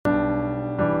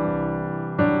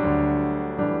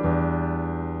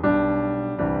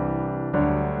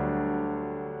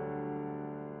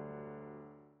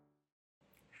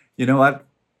You know what?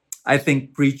 I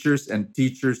think preachers and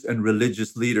teachers and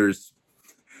religious leaders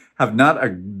have not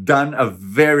done a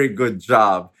very good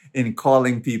job in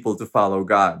calling people to follow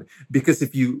God. Because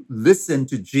if you listen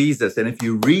to Jesus and if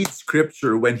you read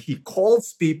scripture, when he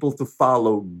calls people to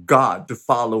follow God, to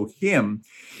follow him,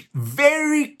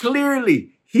 very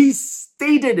clearly, he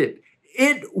stated it.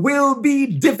 It will be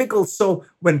difficult. So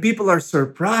when people are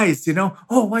surprised,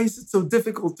 oh, why is it so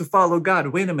difficult to follow God?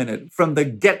 Wait a minute. From the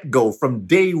get go, from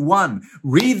day one,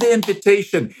 read the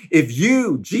invitation. If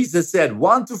you, Jesus said,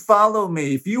 want to follow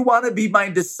me, if you want to be my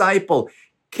disciple,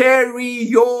 carry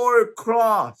your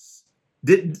cross.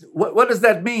 What does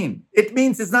that mean? It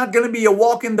means it's not going to be a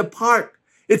walk in the park.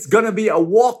 It's going to be a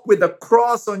walk with a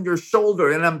cross on your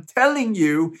shoulder. And I'm telling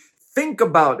you, think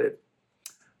about it.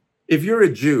 If you're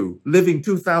a Jew living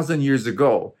 2,000 years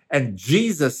ago and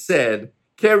Jesus said,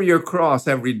 carry your cross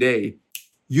every day,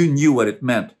 you knew what it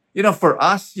meant. For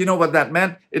us, you know what that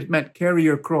meant? It meant carry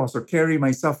your cross or carry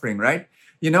my suffering, right?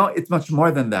 It's much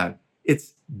more than that.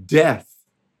 It's death.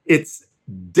 It's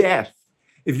death.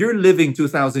 If you're living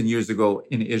 2,000 years ago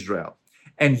in Israel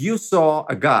and you saw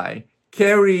a guy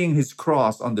carrying his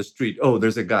cross on the street, oh,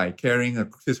 there's a guy carrying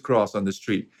his cross on the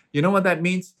street. You know what that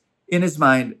means? In his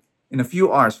mind, in a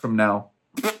few hours from now,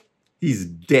 he's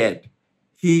dead.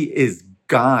 He is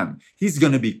gone. He's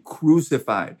going to be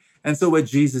crucified. And so what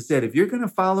Jesus said, if you're going to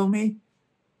follow me,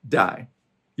 die.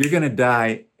 You're going to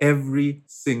die every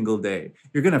single day.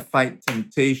 You're going to fight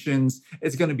temptations.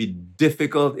 It's going to be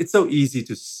difficult. It's so easy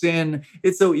to sin.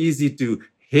 It's so easy to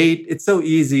hate. It's so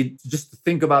easy just to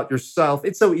think about yourself.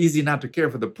 It's so easy not to care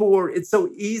for the poor. It's so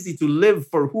easy to live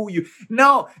for who you...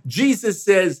 No, Jesus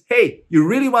says, hey, you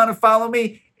really want to follow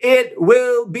me? It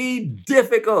will be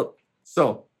difficult.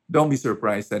 So don't be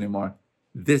surprised anymore.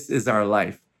 This is our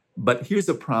life. But here's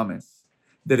a promise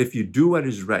that if you do what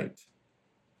is right,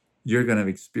 you're going to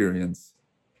experience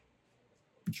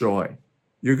joy.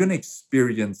 You're going to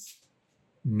experience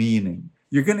meaning.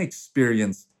 You're going to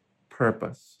experience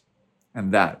purpose.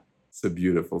 And that's a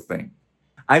beautiful thing.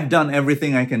 I've done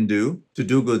everything I can do to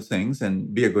do good things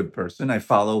and be a good person. I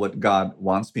follow what God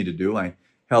wants me to do. I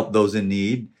help those in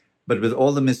need. But with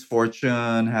all the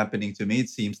misfortune happening to me, it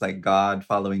seems like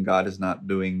following God is not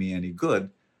doing me any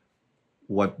good.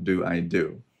 What do?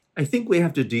 I think we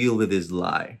have to deal with this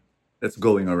lie that's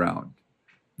going around,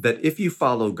 that if you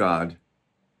follow God,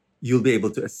 you'll be able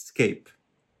to escape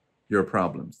your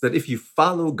problems. That if you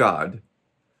follow God,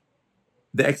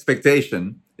 the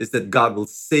expectation is that God will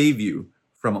save you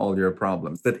from all your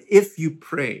problems. That if you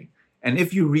pray and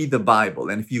if you read the Bible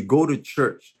and if you go to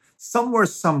church, somewhere,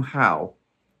 somehow,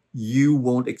 you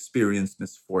won't experience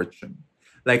misfortune.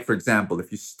 Like, for example,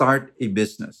 if you start a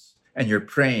business and you're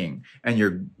praying and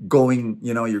you're going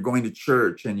to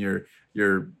church and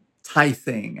you're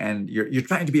tithing and you're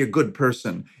trying to be a good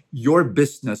person, your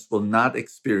business will not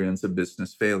experience a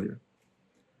business failure.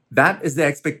 That is the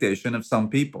expectation of some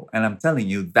people. And I'm telling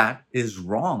you, that is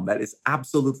wrong. That is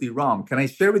absolutely wrong. Can I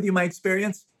share with you my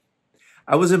experience?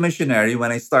 I was a missionary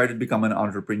when I started becoming an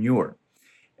entrepreneur.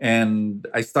 And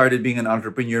I started being an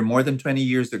entrepreneur more than 20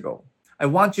 years ago. I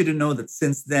want you to know that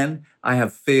since then, I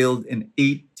have failed in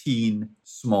 18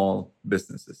 small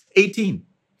businesses. 18.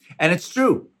 And it's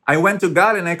true. I went to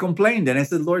God and I complained and I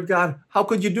said, Lord God, how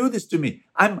could you do this to me?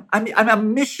 I'm a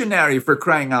missionary, for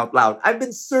crying out loud. I've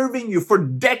been serving you for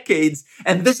decades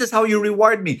and this is how you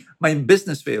reward me, my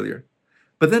business failure.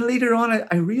 But then later on,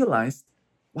 I realized,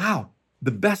 wow, the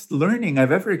best learning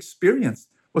I've ever experienced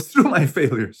was through my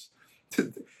failures.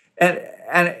 And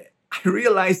I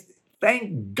realized,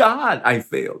 thank God I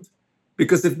failed,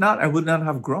 because if not, I would not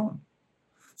have grown.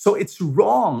 So it's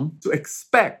wrong to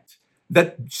expect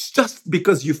that just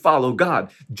because you follow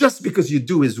God, just because you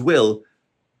do his will,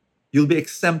 you'll be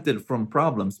exempted from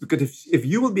problems. Because if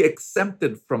you will be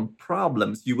exempted from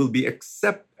problems, you will be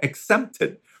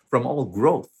exempted from all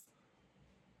growth.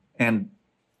 And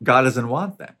God doesn't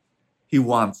want that. He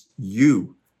wants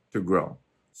you to grow.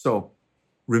 So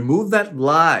remove that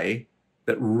lie,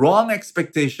 that wrong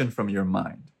expectation from your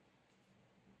mind.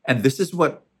 And this is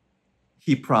what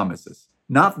he promises.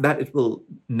 Not that it will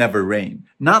never rain.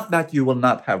 Not that you will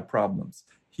not have problems.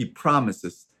 He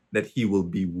promises that he will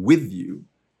be with you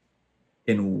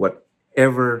in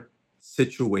whatever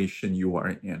situation you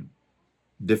are in.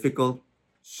 Difficult,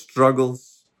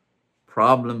 struggles,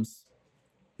 problems.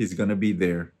 He's going to be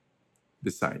there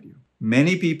beside you.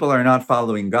 Many people are not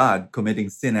following God, committing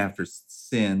sin after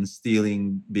sin,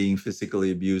 stealing, being physically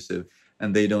abusive,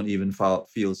 and they don't even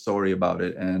feel sorry about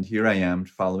it. And here I am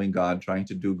following God, trying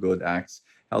to do good acts,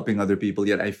 helping other people,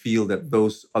 yet I feel that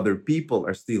those other people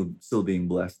are still being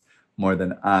blessed more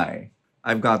than I.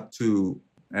 I've got to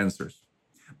answers.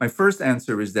 My first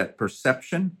answer is that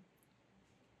perception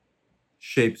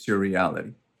shapes your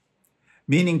reality.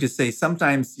 Meaning to say,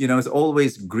 sometimes, it's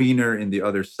always greener in the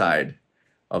other side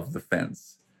of the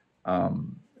fence.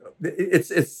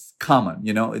 It's common,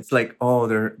 It's like, oh,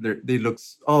 they look,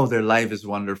 oh, their life is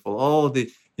wonderful. Oh,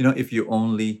 if you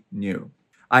only knew.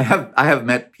 I have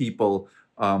met people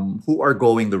who are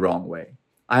going the wrong way.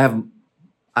 I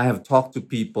have talked to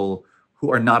people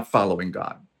who are not following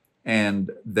God,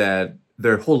 and that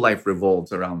their whole life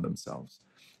revolves around themselves.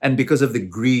 And because of the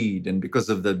greed and because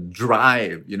of the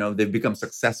drive, they've become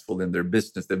successful in their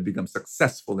business. They've become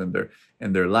successful in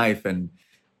their life, and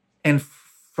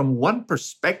from one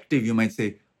perspective, you might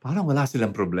say, parang wala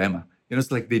silang problema.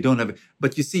 It's like they don't have it.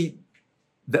 But you see,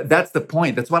 that's the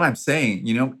point. That's what I'm saying.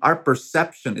 Our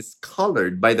perception is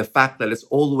colored by the fact that it's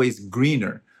always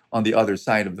greener on the other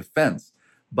side of the fence.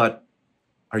 But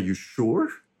are you sure?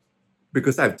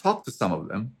 Because I've talked to some of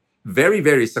them, very,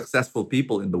 very successful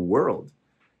people in the world.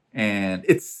 And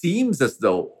it seems as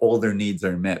though all their needs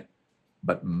are met.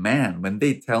 But man, when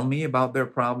they tell me about their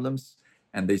problems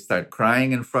and they start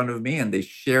crying in front of me and they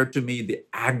share to me the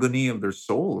agony of their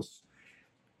souls,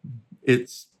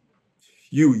 it's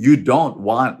you don't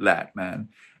want that, man.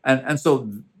 And so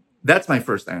that's my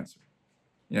first answer.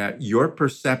 Yeah, your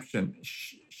perception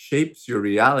shapes your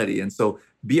reality, and so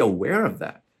be aware of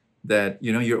that. That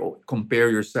you compare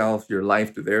yourself, your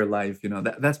life to their life.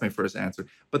 That's my first answer.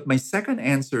 But my second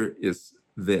answer is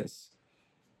this: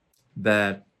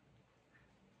 that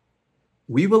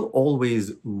we will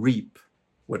always reap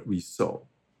what we sow.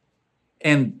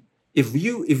 And if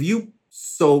you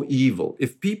sow evil,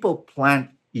 if people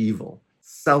plant evil,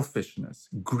 selfishness,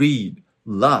 greed,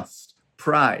 lust,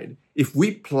 pride, if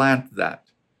we plant that,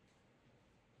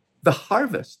 the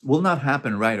harvest will not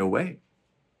happen right away.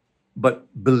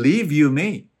 But believe you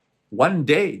me, one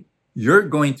day you're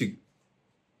going to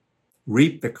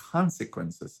reap the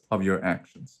consequences of your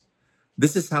actions.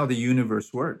 This is how the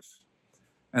universe works.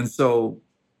 And so,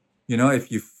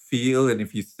 if you feel and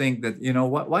if you think that,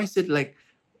 why is it like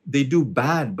they do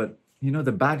bad, but,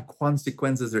 the bad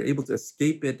consequences are able to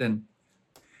escape it, and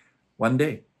one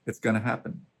day it's going to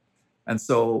happen. And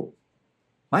so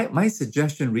my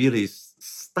suggestion really is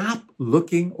stop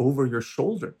looking over your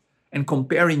shoulder and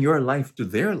comparing your life to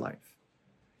their life.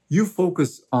 You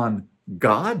focus on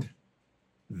God.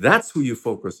 That's who you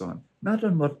focus on, not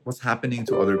on what's happening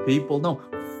to other people. No,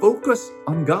 focus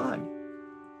on God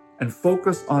and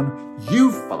focus on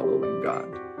you following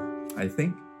God. I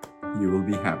think you will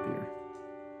be happier.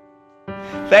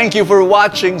 Thank you for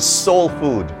watching Soul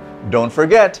Food. Don't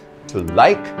forget to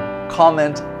like,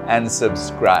 comment, and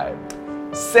subscribe.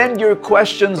 Send your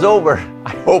questions over.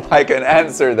 I hope I can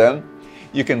answer them.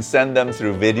 You can send them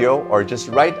through video or just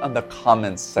write on the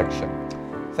comments section.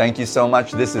 Thank you so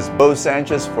much. This is Bo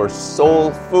Sanchez for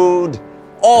Soul Food.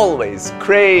 Always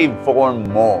crave for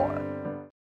more.